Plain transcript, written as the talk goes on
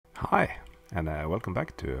Hi, and welcome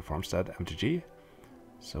back to Farmstead MTG.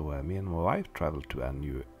 So me and my wife traveled to a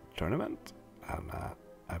new tournament, and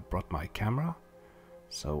I brought my camera.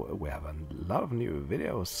 So we have a lot of new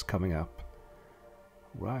videos coming up.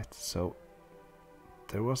 Right, so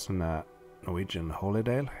there was a Norwegian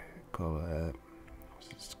holiday called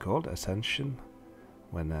Ascension,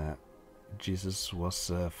 when Jesus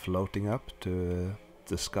was floating up to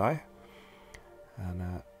the sky,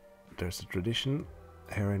 and there's a tradition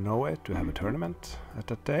here in Norway to have a tournament at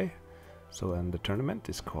that day. So, and the tournament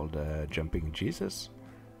is called Jumping Jesus.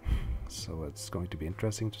 So it's going to be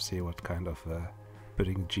interesting to see what kind of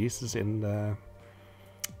putting Jesus in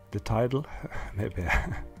the title. Maybe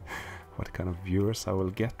what kind of viewers I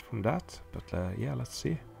will get from that. But yeah, let's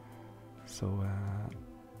see. So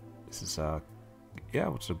this is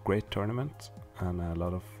it's a great tournament and a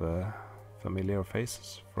lot of familiar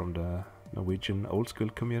faces from the Norwegian old school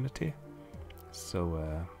community. So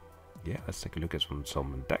yeah, let's take a look at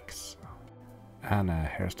some decks. And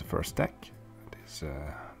here's the first deck. This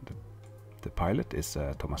the pilot is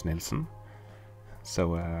Thomas Nilsen.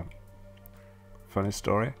 So funny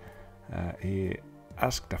story. He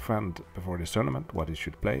asked a friend before this tournament what he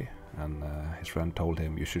should play, and his friend told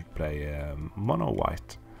him you should play mono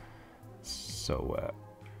white. So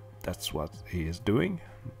that's what he is doing,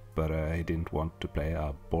 but he didn't want to play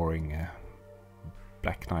a boring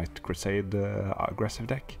Black Knight Crusade aggressive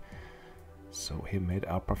deck, so he made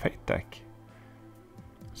a Parfait deck.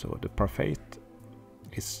 So the Parfait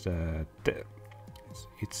is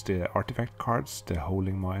it's the artifact cards, the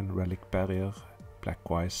Holding Mine, Relic Barrier,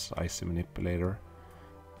 Blackwise, Icy Manipulator.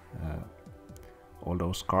 All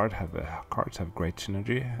those cards have great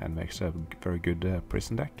synergy and makes a very good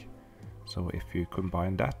prison deck. So if you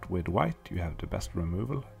combine that with white, you have the best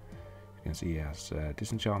removal. You can see he has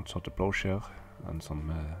Disenchant, Sort of Plowshare, and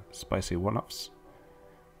some spicy one-offs.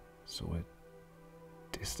 So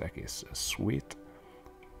this deck is sweet.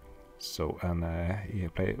 So, and he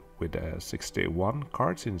played with 61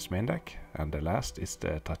 cards in his main deck, and the last is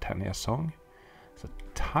the Titania Song. It's a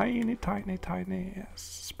tiny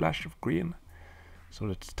splash of green. So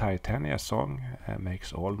the Titania Song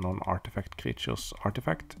makes all non-artifact creatures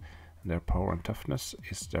artifact, and their power and toughness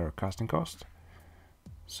is their casting cost.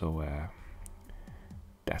 So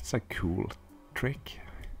that's a cool trick.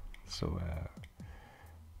 So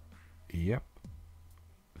yep,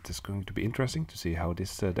 it is going to be interesting to see how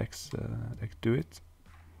this deck do it.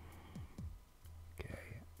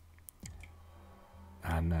 Okay,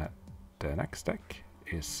 and the next deck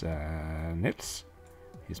is Nils.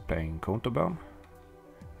 He's playing Counterburn,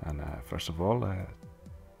 and first of all,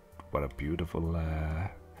 what a beautiful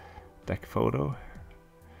deck photo.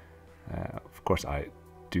 Of course, I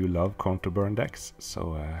do love Counterburn decks,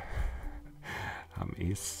 so I'm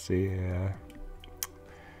easy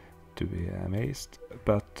to be amazed.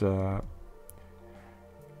 But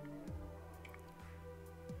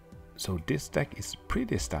so this deck is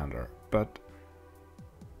pretty standard, but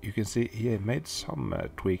you can see he made some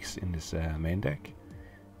tweaks in his main deck.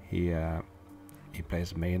 He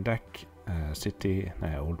plays main deck City,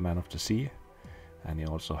 Old Man of the Sea, and he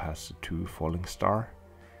also has 2 Falling Star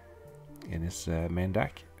in his main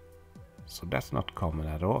deck. So that's not common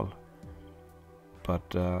at all.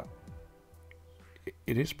 But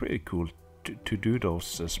it is pretty cool to do those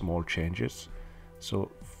small changes.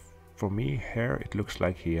 So for me here it looks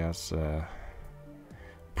like he has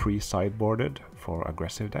pre-sideboarded for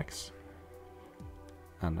aggressive decks,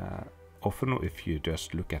 and often if you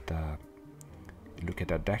just look at a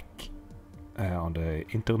deck on the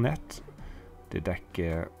internet, the deck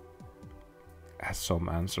has some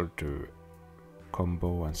answer to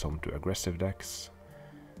combo and some to aggressive decks.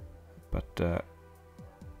 But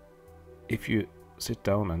if you sit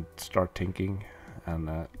down and start thinking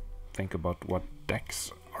and think about what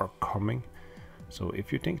decks are coming, so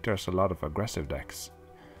if you think there's a lot of aggressive decks,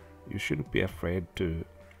 you shouldn't be afraid to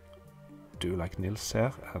do like Nils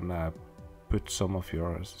here and put some of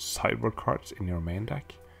your sideboard cards in your main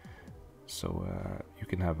deck, so you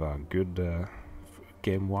can have a good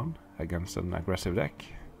game 1 against an aggressive deck.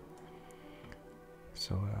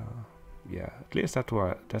 So yeah, at least that's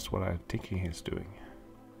what I'm thinking he's doing.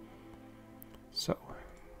 So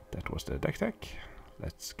that was the deck.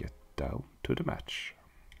 Let's get down to the match.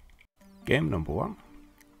 Game number 1.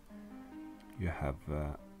 You have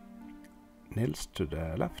Nils to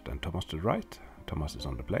the left and Thomas to the right. Thomas is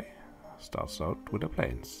on the play. Starts out with the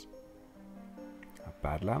plains. A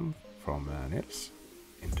Badland from Nils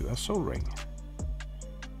into a Soul Ring.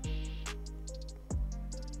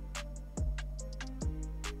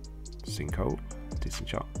 Sinkhole,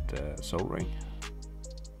 Disenchant the Soul Ring.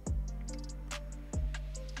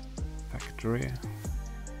 factory.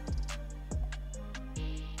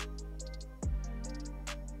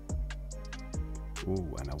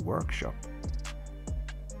 Ooh, and a workshop.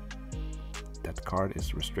 That card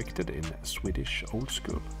is restricted in Swedish old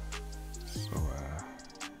school. So,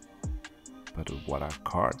 but what a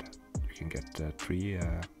card! You can get 3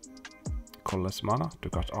 colorless mana to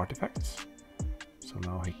cut artifacts. So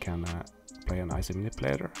now he can play an icy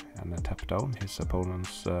manipulator and tap down his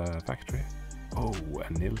opponent's factory. Oh,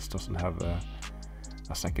 and Nils doesn't have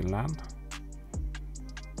a second land.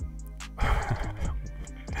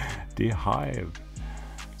 The Hive.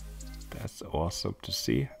 That's awesome to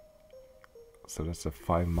see. So that's a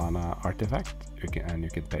 5 mana artifact. You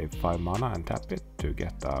can pay 5 mana and tap it to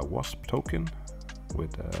get a wasp token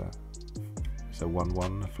with it's a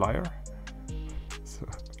 1/1 flyer. So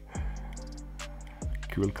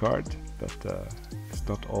cool card, but it's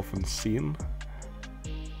not often seen.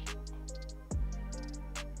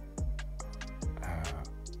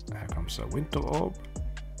 Here comes a winter orb,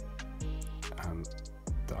 and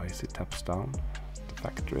the icy taps down the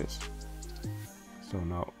factories. So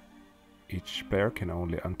now each player can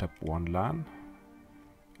only untap 1 land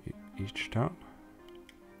each turn.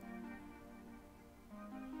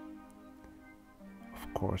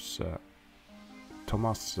 Of course,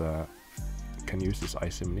 Thomas can use his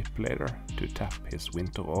icy manipulator to tap his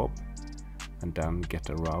winter orb and then get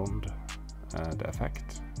around the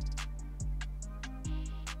effect.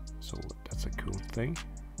 So that's a cool thing.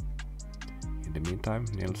 In the meantime,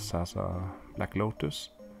 Nils has a Black Lotus,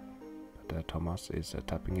 but Thomas is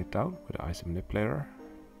tapping it down with the icy manipulator.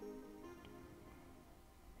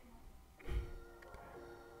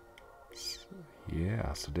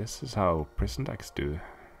 Yeah, so this is how prison decks do.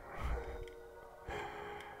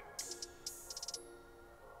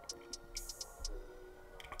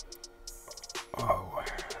 Oh.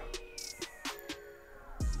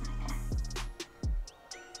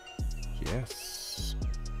 Yes.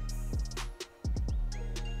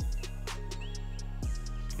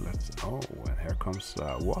 Let's. Oh, and here comes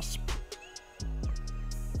a wasp.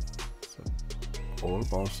 So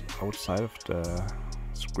almost outside of the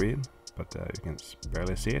screen, but you can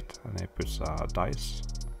barely see it, and he puts a dice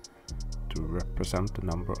to represent the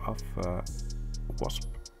number of wasp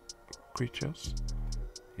creatures.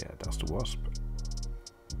 Yeah, that's the wasp.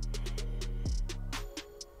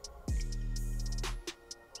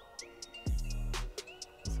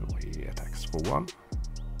 So he attacks for 1.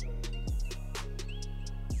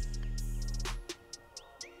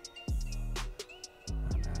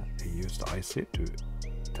 And he used the icy to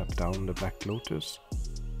tap down the Black Lotus.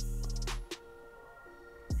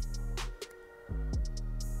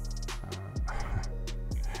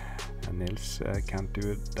 Nils can't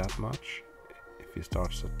do it that much. If he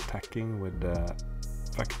starts attacking with the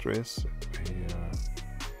factories, he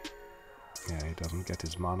doesn't get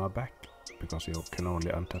his mana back because he can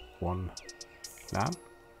only untap 1 land.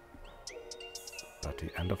 But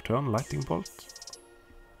the end of turn, lightning bolt.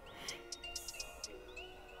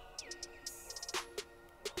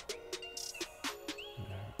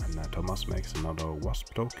 And Thomas makes another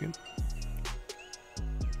wasp token.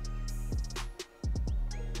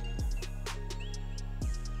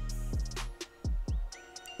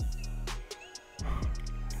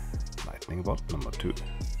 Bolt number 2.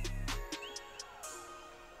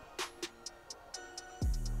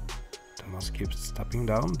 Thomas keeps tapping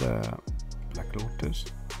down the Black Lotus.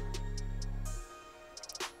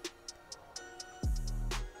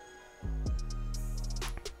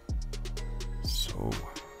 So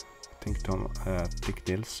I think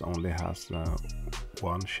Nils only has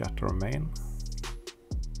 1 shatter main.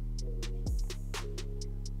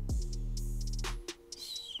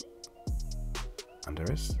 And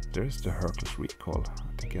there is the Hercules recall. I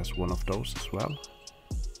think he has 1 of those as well.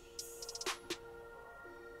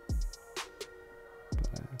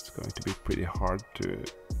 But it's going to be pretty hard to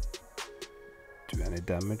do any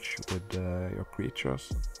damage with your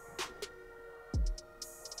creatures.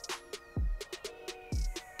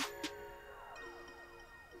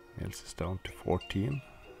 Nils is down to 14.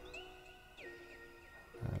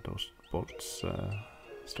 Those bolts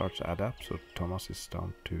start to add up, so Thomas is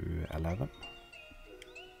down to 11.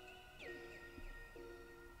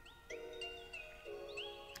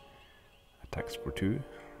 Attacks for 2.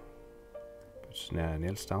 Puts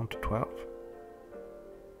Nils down to 12.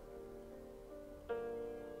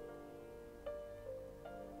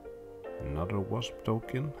 Another wasp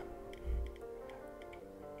token.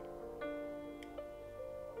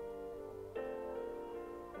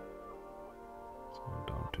 So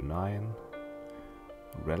down to 9.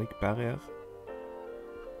 Relic barrier.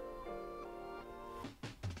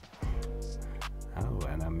 Oh,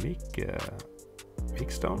 and a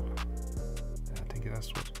meek stone. I think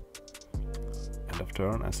that's what. End of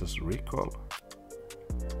turn as a recall.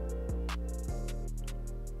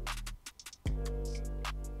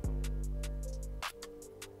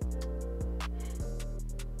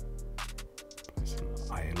 It's an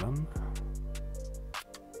island.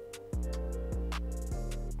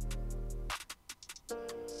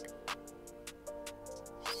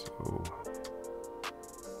 So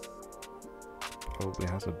probably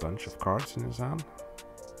has a bunch of cards in his hand.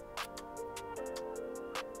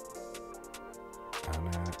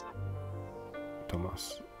 And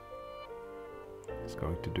Thomas is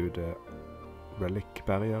going to do the relic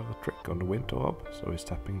barrier trick on the winter orb, so he's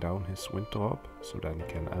tapping down his winter orb, so then he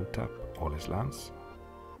can untap all his lands.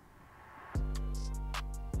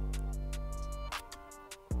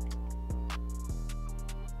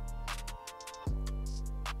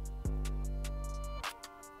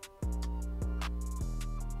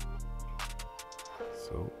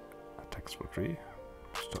 So attacks for 3,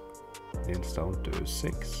 kneels down to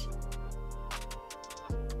 6.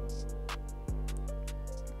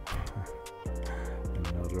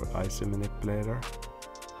 Another icy manipulator.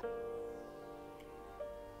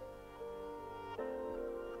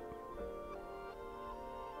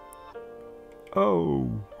 Oh!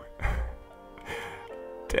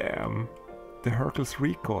 Damn! The Hercules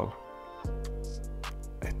recall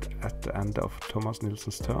at the end of Thomas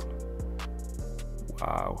Nilsson's turn.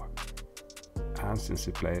 Wow! And since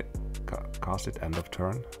he cast it end of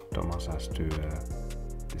turn, Thomas has to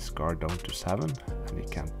discard down to 7, and he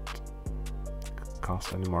can't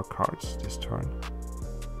cast any more cards this turn.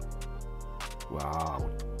 Wow,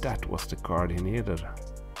 that was the card he needed.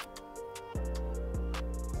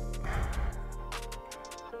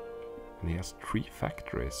 And he has 3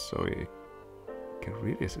 factories, so he can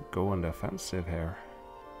really go on the offensive here.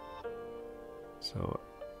 So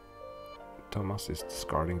Thomas is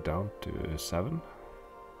discarding down to 7.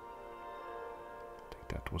 I think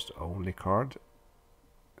that was the only card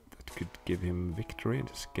that could give him victory in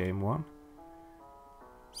this game 1.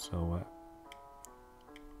 So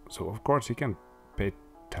of course he can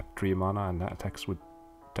tap 3 mana and attack with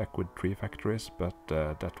 3 factories, but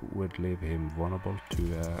that would leave him vulnerable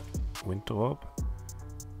to Winter Orb.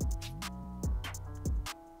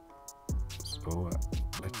 So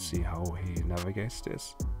let's see how he navigates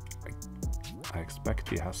this. I expect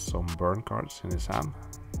he has some burn cards in his hand,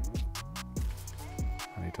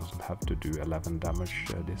 and he doesn't have to do 11 damage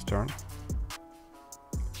this turn.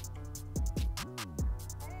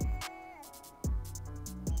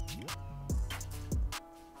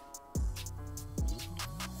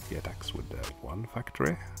 He attacks with 1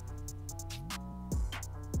 factory,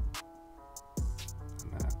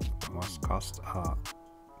 and must cast a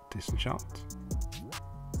disenchant.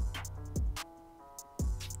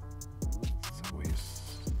 So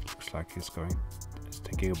looks like he's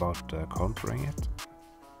thinking about countering it.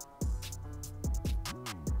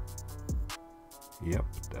 Yep,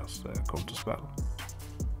 there's the counter spell.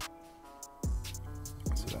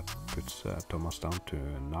 So that puts Thomas down to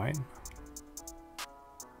 9.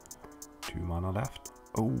 2 mana left.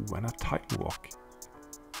 Oh, and a time walk.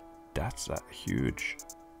 That's a huge.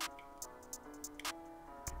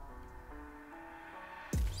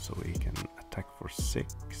 So he can attack for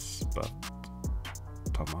 6, but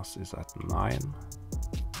Thomas is at 9.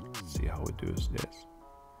 Let's see how he does this.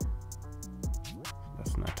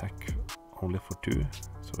 That's an attack only for 2,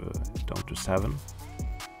 so down to 7.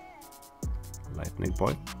 Lightning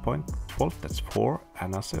bolt, that's 4,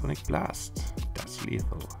 and a Psionic Blast. That's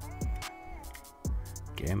lethal.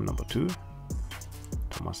 Game number 2.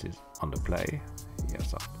 Thomas is on the play. He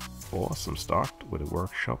has an awesome start with a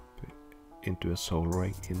workshop into a soul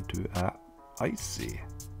ring into a icy.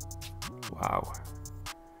 Wow.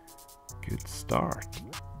 Good start.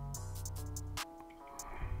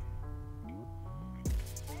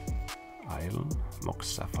 Island, Mox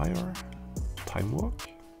Sapphire, Time Walk.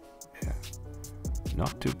 Yeah.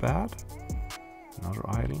 Not too bad. Another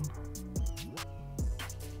island.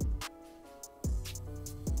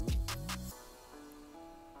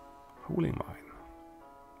 Holding Mine.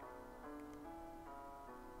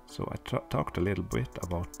 So I talked a little bit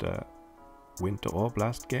about the Winter Orb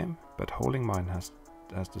last game, but Holding Mine has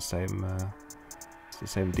the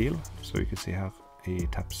same deal. So you can see how he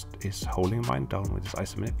taps his Holding Mine down with his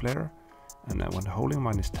Ice Manipulator, and when the Holding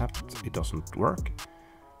Mine is tapped, it doesn't work.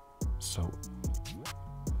 So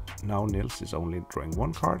now Nils is only drawing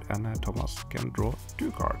 1 card, and Thomas can draw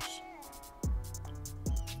 2 cards.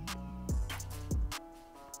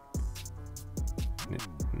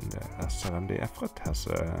 Serenity Effort has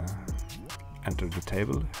entered the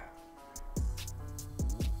table.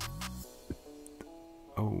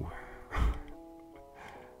 Oh.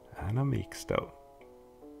 And a meek stone.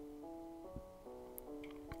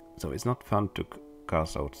 So it's not fun to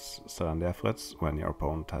cast out surrender threats when your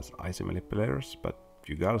opponent has icy manipulators, but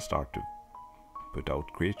you gotta start to put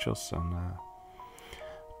out creatures and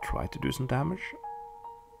try to do some damage.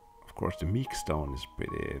 Of course, the meek stone is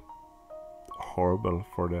pretty horrible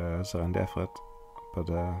for the surrender threat, but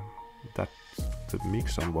the meek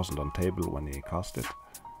stone wasn't on table when he cast it.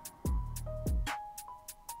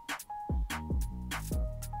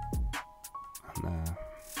 And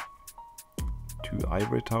 2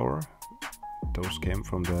 ivory tower. Those came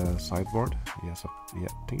from the sideboard. I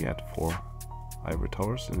think he had 4 ivory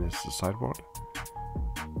towers in his sideboard.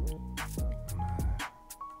 And,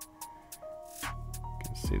 you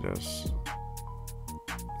can see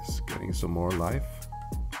it's getting some more life,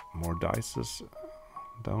 more dices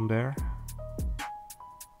down there.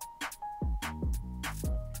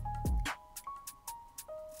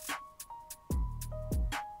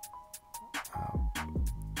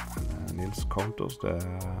 And Nils counters the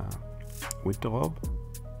with the robe.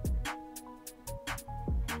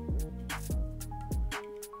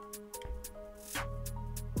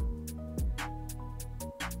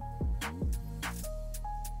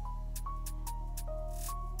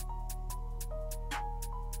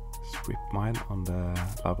 Strip mine on the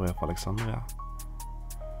Library of Alexandria.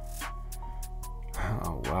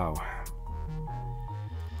 Oh wow.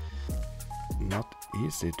 Not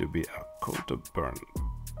easy to be a Counterburn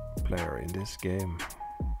player in this game.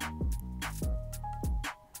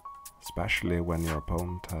 Especially when your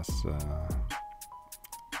opponent has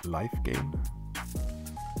life gain.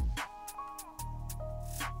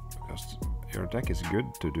 Because your deck is good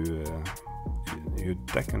to do... your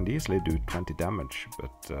deck can easily do 20 damage,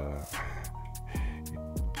 but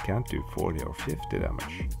it can't do 40 or 50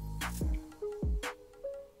 damage.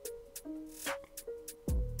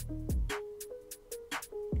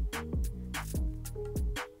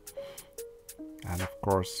 And of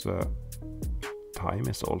course, time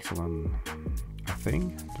is also a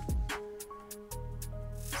thing.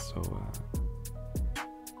 So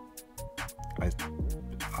I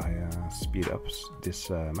speed up these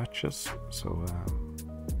matches. So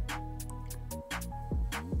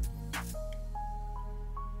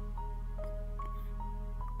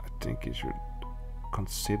I think you should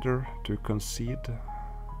consider to concede,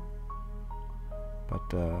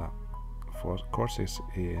 but of course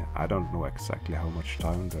I don't know exactly how much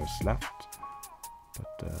time there's left,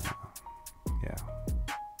 but yeah.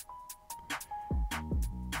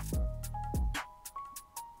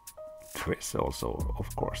 Chris also,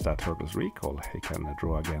 of course, that hurdles recall, he can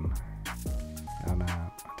draw again. And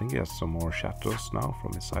I think he has some more shatters now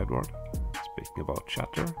from his sideboard. Speaking about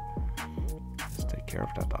shatter, let's take care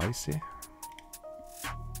of that icy.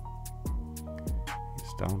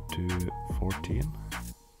 He's down to 14.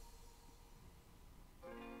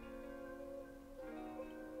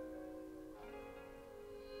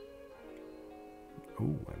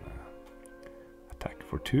 Ooh, and attack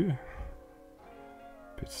for 2.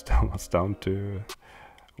 Puts us down to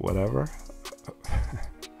whatever.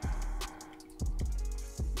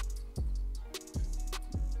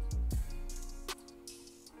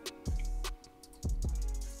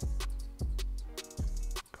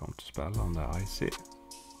 Counter spell on the icy.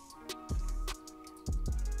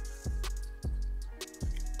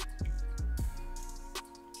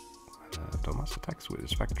 Thomas attacks with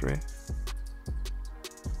his factory.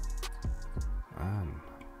 And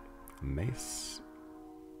mace.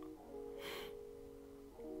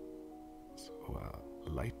 So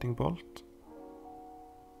lightning bolt.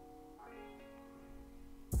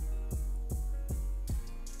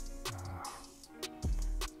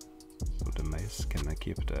 So the mace can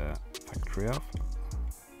keep the factory off.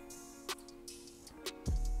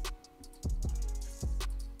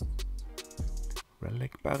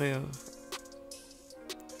 Relic barrier.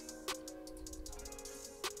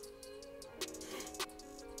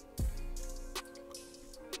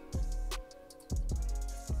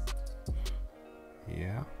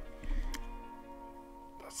 Yeah,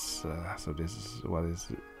 that's so this is what is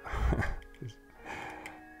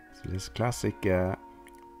so this classic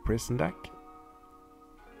prison deck.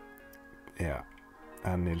 Yeah,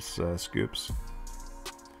 and Nils scoops.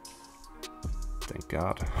 Thank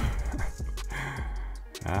God.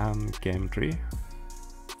 And game 3. I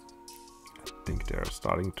think they're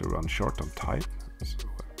starting to run short on time, so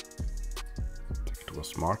I think it was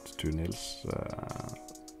smart to Nils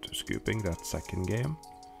to scooping that second game.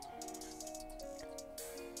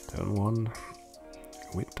 Turn 1,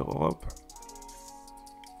 Winter Orb.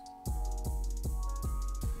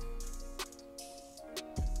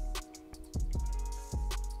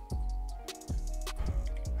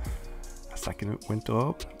 second winter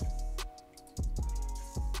orb.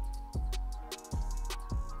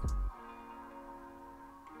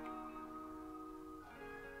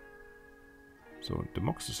 So the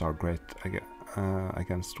moxes are great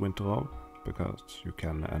against winter orb because you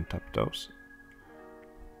can untap those.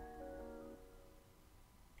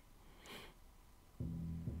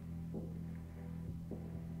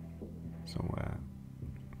 So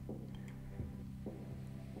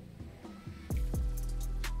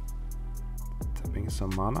tapping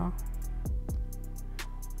some mana.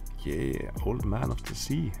 Yeah, Old Man of the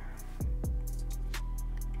Sea.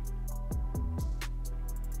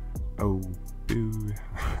 Oh, boo.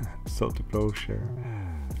 Salty Plowshare.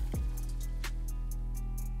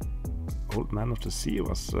 Old Man of the Sea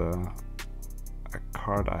was a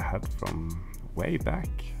card I had from way back.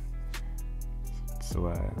 So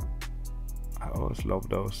I always love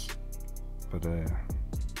those, but it's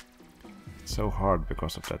so hard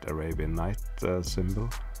because of that Arabian Night symbol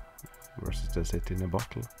versus the city in a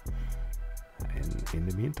bottle. In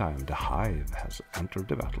the meantime, the Hive has entered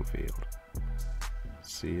the battlefield.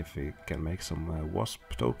 See if we can make some wasp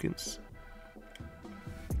tokens.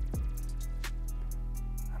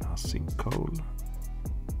 And I'll sink coal.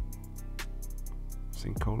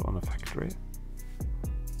 Sink coal on a factory.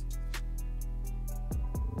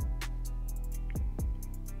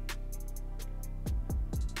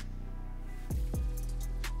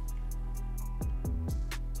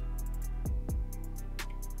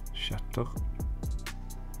 Shatter.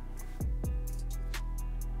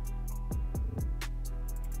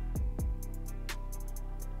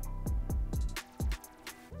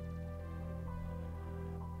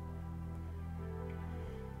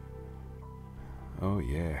 Oh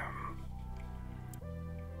yeah.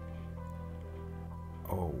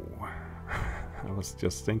 Oh, I was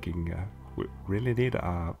just thinking we really need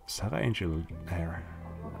a Sarah Angel here,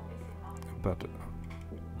 but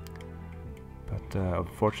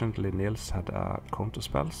unfortunately Niels had counter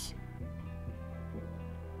spells,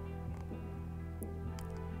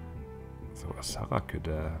 so Sarah could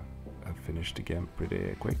have finished the game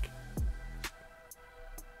pretty quick.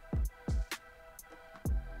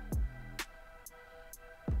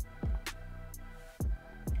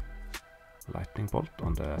 Lightning bolt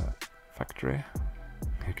on the factory.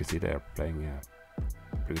 You can see they are playing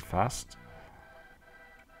pretty fast.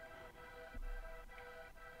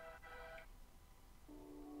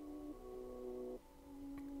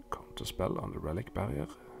 Counter spell on the relic barrier.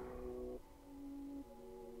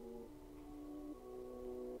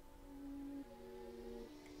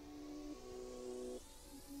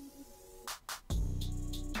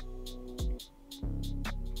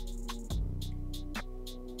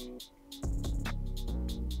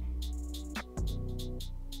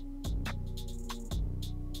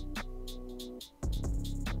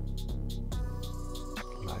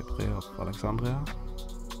 Library of Alexandria.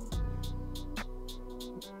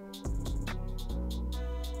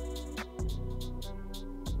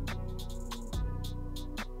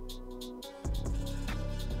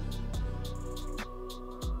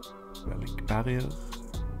 Relic barrier.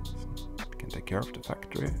 Can take care of the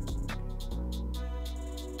factory.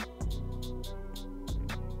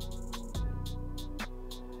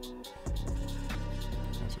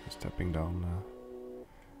 So we're stepping down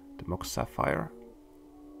the Mox Sapphire.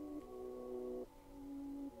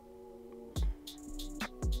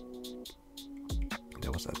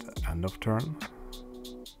 That was at the end of turn,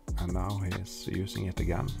 and now he's using it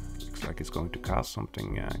again. Looks like he's going to cast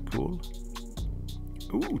something cool.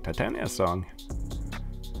 Ooh, Titania Song.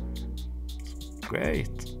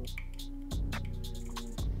 Great.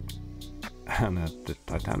 And the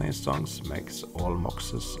Titania Songs makes all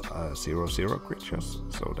Moxes 0/0 creatures,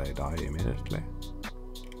 so they die immediately.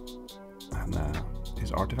 And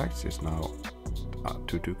his artifacts is now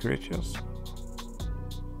 2/2 creatures.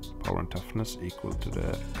 Power and toughness equal to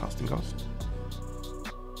the casting cost.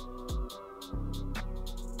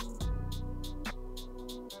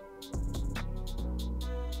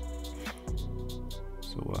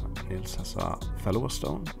 So Niels has a Fellow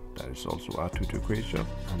Stone. That is also a 2/2 creature,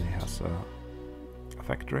 and he has a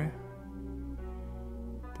factory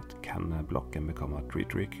that can block and become a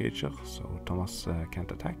 3/3 creature, so Thomas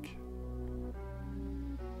can't attack.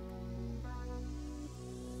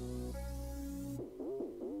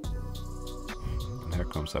 And here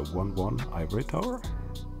comes a 1/1 Ivory Tower.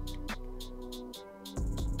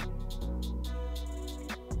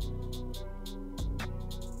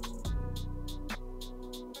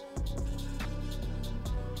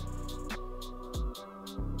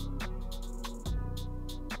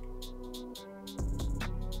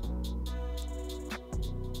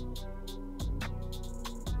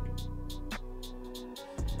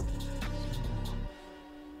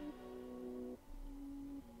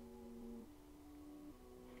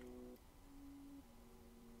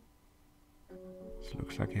 So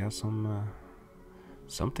looks like he has some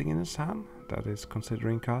something in his hand that is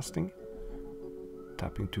considering casting.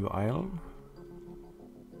 Tapping to island.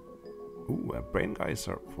 Ooh, a brain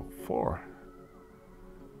geyser for 4.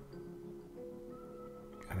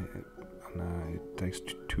 And it takes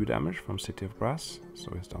 2 damage from City of Brass,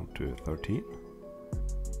 so he's down to 13.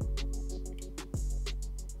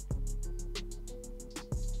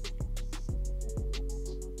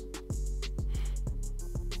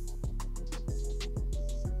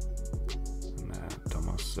 And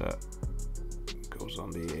Thomas goes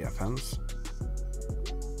on the offense.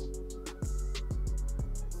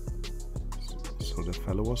 So the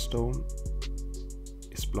Fellow Stone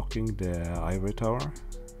is blocking the Ivory Tower.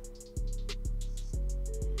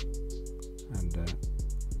 And the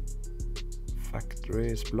Factory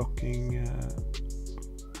is blocking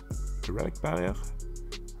the Relic Barrier.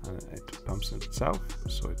 And it pumps itself,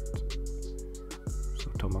 so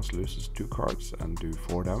Thomas loses 2 cards and do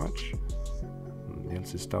 4 damage.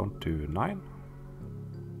 Niels is down to 9.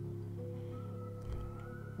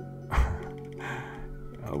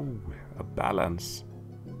 Oh, a balance.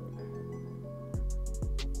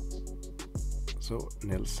 So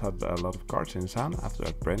Niels had a lot of cards in his hand after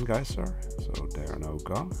that Brain Geyser, so they are now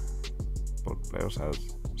gone. Both players have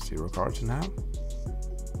 0 cards in hand.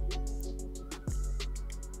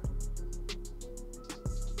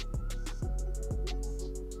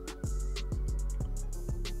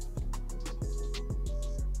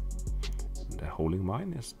 The Holding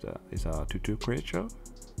Mine is a 2/2 creature.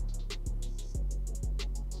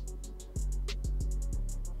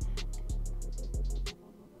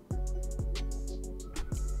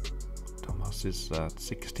 Is at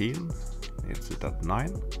 16, it's at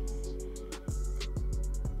 9.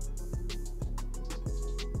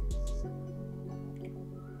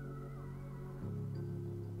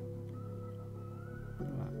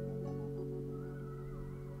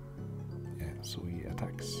 Yeah, so he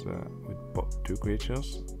attacks with both 2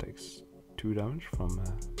 creatures, takes 2 damage from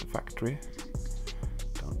the Factory,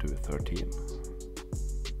 down to 13.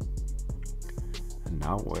 And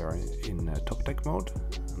now we're in top deck mode.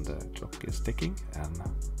 The clock is ticking, and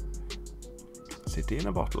City in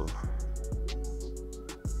a Bottle.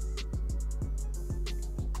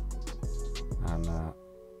 And I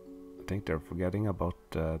think they're forgetting about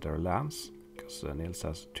their lands, because Niels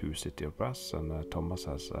has 2 City of Brass and Thomas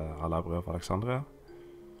has a Library of Alexandria.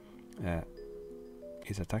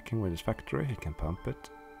 He's attacking with his Factory, he can pump it.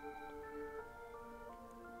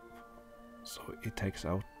 So he takes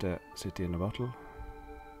out the City in a Bottle.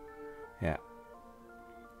 Yeah.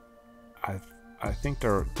 I think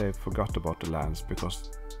they forgot about the lands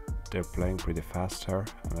because they're playing pretty fast here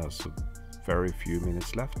and there's very few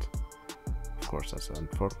minutes left. Of course that's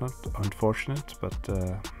unfortunate, but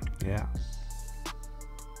yeah.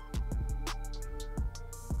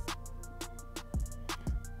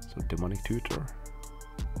 So Demonic Tutor.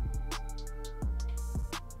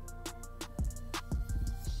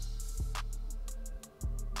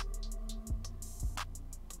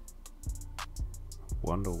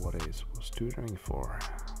 Wonder what he was tutoring for.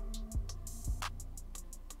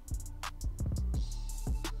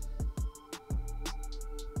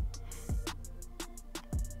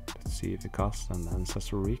 Let's see if he casts an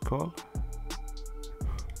Ancestral Recall.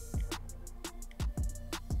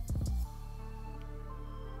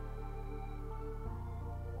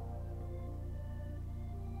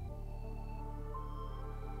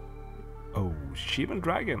 Oh, Shivan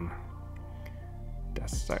Dragon.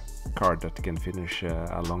 That's a card that can finish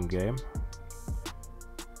a long game.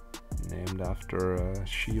 Named after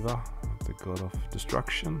Shiva, the god of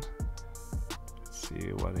destruction. Let's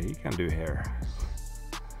see what he can do here.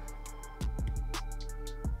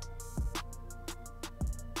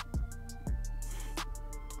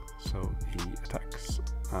 So he attacks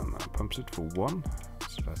and pumps it for 1.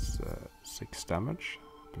 So that's 6 damage.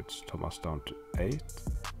 Puts Thomas down to 8.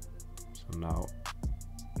 So now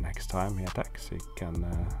next time he attacks, he can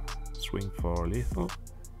swing for lethal.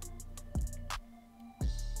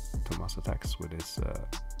 Thomas attacks with his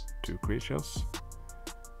 2 creatures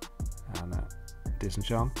and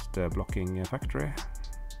disenchant the blocking Factory.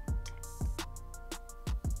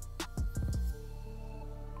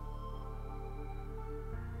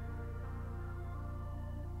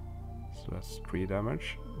 So that's 3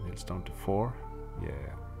 damage. Niels down to 4.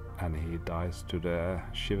 Yeah, and he dies to the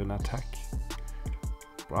Shivan attack.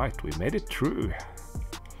 Right, we made it through.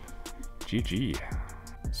 GG.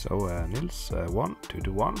 So Niels won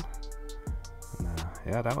 2-1. And,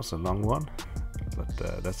 yeah, that was a long one,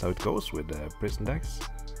 but that's how it goes with prison decks.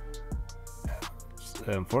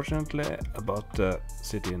 Unfortunately about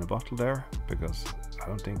City in a Bottle there, because I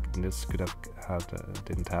don't think Nils could have had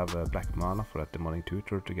didn't have black mana for that demonic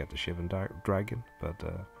tutor to get the Shivan dragon, but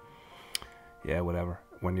yeah, whatever.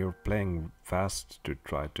 When you're playing fast to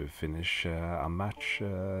try to finish a match,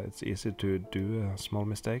 it's easy to do small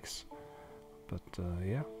mistakes. But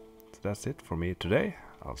yeah, so that's it for me today.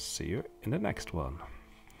 I'll see you in the next one.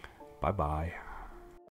 Bye bye.